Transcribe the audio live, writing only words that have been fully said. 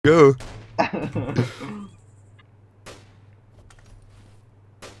Go.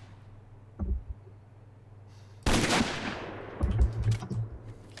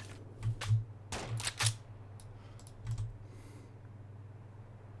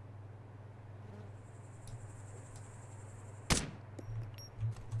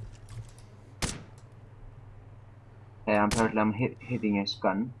 Apparently I'm hitting his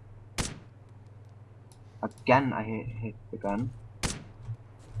gun. Again I hit the gun.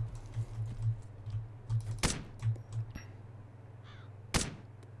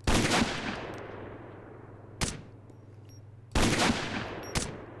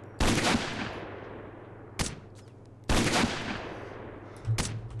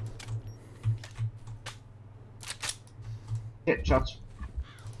 Hit shots.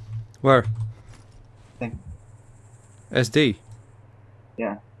 Where? Thing. SD.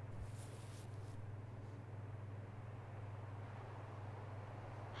 Yeah.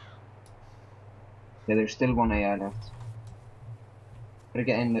 Yeah, there's still one AI left. Gotta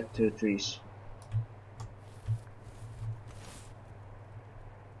get in to the trees.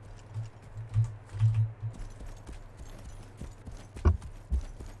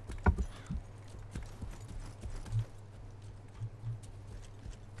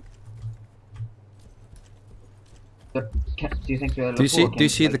 Do you think Do you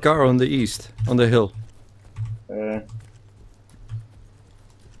see the car on the east, on the hill? The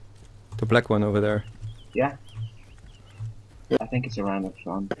black one over there. Yeah. I think it's around the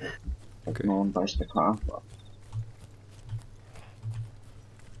front. Okay. No one buys the car. But...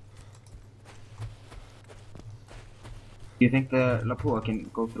 Do you think the Lapua can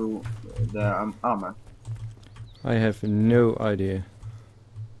go through the armor? I have no idea.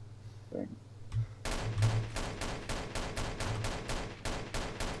 Okay.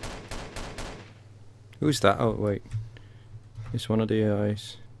 Who's that? Oh wait, it's one of the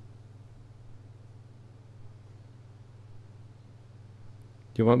AIs.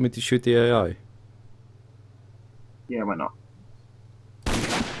 Do you want me to shoot the AI? Yeah, why not?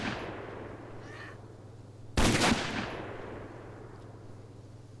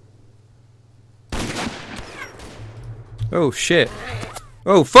 Oh shit!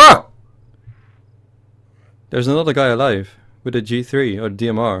 Oh fuck! There's another guy alive with a G3 or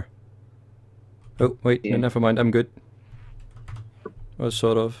DMR. Oh wait, Yeah. no, never mind. I'm good. Well,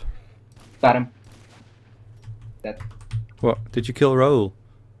 sort of. Got him. Dead. What? Did you kill Raoul?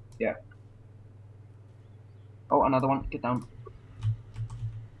 Yeah. Oh, another one. Get down.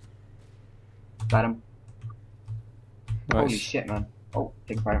 Got him. Nice. Holy shit, man. Oh,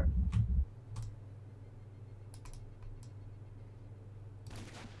 take fire.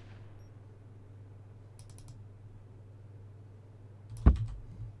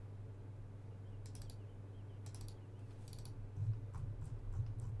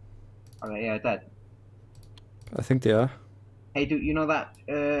 Okay, yeah, dead. I think they are. Hey, dude, you know that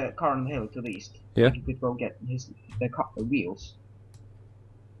car on the hill to the east? Yeah. You could go get the wheels.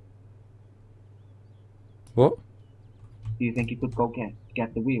 What? Do you think you could go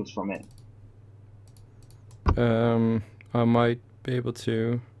get the wheels from it? I might be able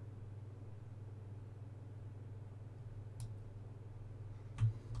to.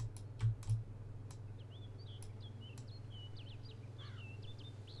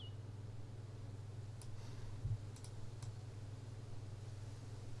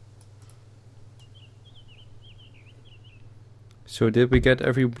 So did we get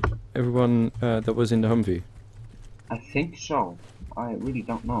everyone that was in the Humvee? I think so. I really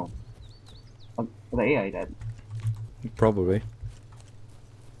don't know. The AI dead. Probably.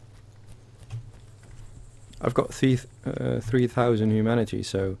 I've got 3,000 humanity,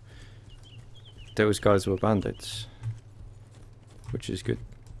 so those guys were bandits, which is good.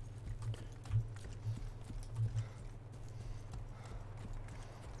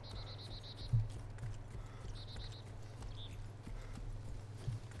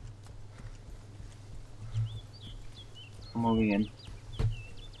 I'm moving in.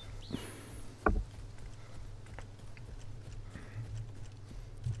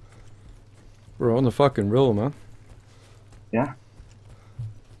 We're on the fucking roll, man. Yeah.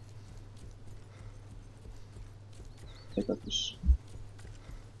 Take up this.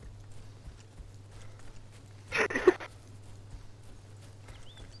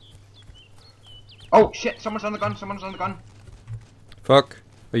 Oh shit! Someone's on the gun. Someone's on the gun. Fuck.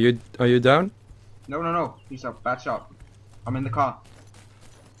 Are you down? No. He's a bad shot. I'm in the car.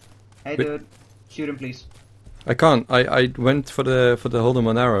 Hey, Wait. dude, shoot him, please. I can't. I went for the hold him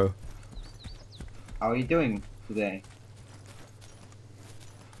on arrow. How are you doing today?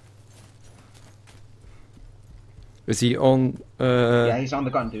 Is he on? Yeah, he's on the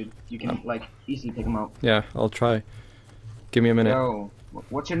gun, dude. You can like easily take him out. Yeah, I'll try. Give me a minute. Yo,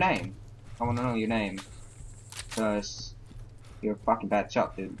 what's your name? I wanna know your name. Cause you're a fucking bad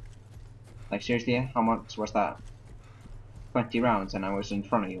shot, dude. Like seriously, how much was that? 20 rounds and I was in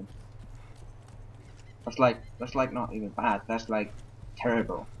front of you. That's like not even bad. That's like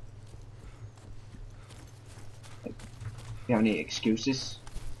terrible. Like, do you have any excuses?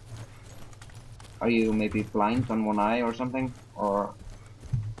 Are you maybe blind on one eye or something? Or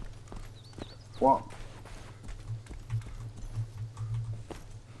what?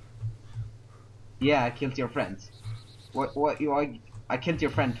 Yeah, I killed your friend. What you are? I killed your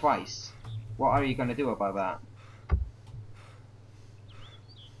friend twice. What are you gonna do about that?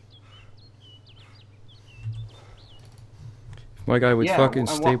 My guy would Yeah, fucking and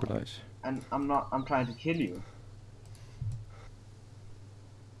what? stabilize. And I'm trying to kill you.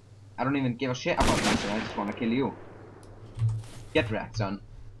 I don't even give a shit about that, I just wanna kill you. Get wrecked, son.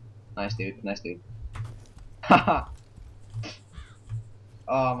 Nice dude, nice dude. Haha.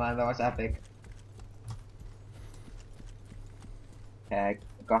 Oh man, that was epic. Okay,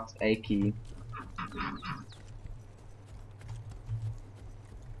 got a key.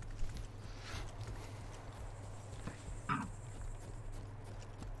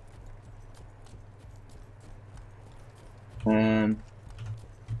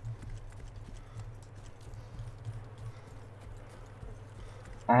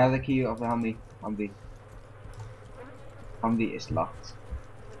 I have the key of the Humvee. Humvee is locked.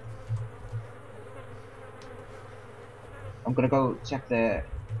 I'm gonna go check the...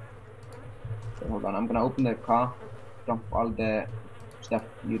 Hold on, I'm gonna open the car, dump all the stuff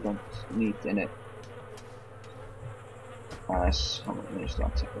you don't need in it. As how many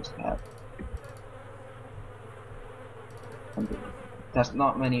slots it does have? There's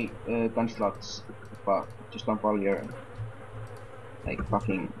not many gun slots, but just dump all your like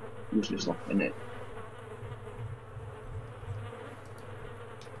fucking useless stuff in it.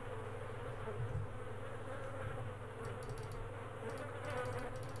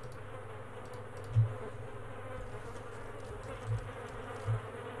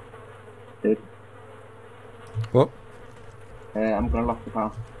 Dude. What? I'm gonna lock the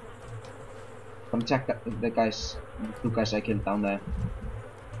car. Come check the guys, the 2 guys I killed down there.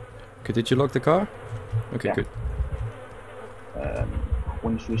 Okay, did you lock the car? Okay, Yeah. good.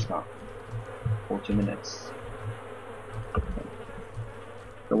 When should we start? 40 minutes.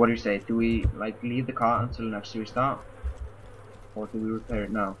 So what do you say? Do we like leave the car until next restart? Or do we repair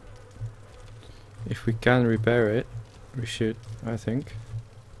it now? If we can repair it, we should, I think.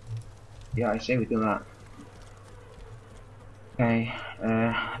 Yeah, I say we do that. Okay,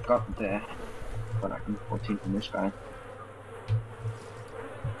 got the... But I can 14 from this guy.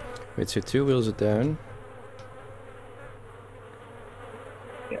 Wait, so 2 wheels are down.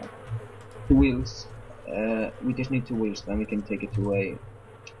 Yeah. 2 wheels. We just need 2 wheels, then we can take it to a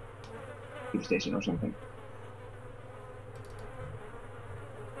fuel station or something.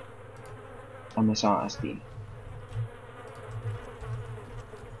 MSR SD.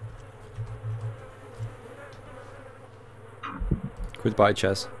 Goodbye,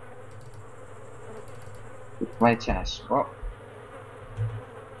 Chess. My chest. What?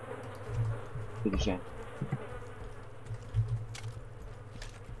 Did you say?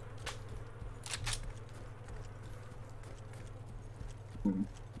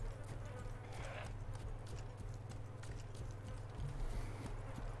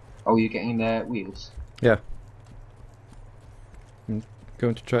 Oh, you're getting the wheels? Yeah. I'm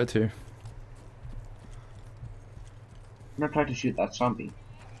going to try to. I'm gonna try to shoot that zombie.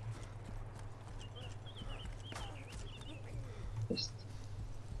 Just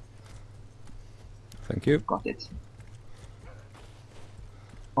Thank you. got it.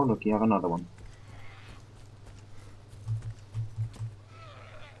 Oh look, you have another one.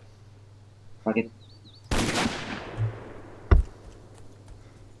 Fuck it.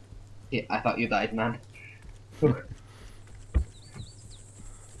 Yeah, I thought you died, man.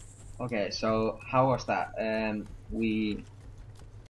 Okay, so how was that? We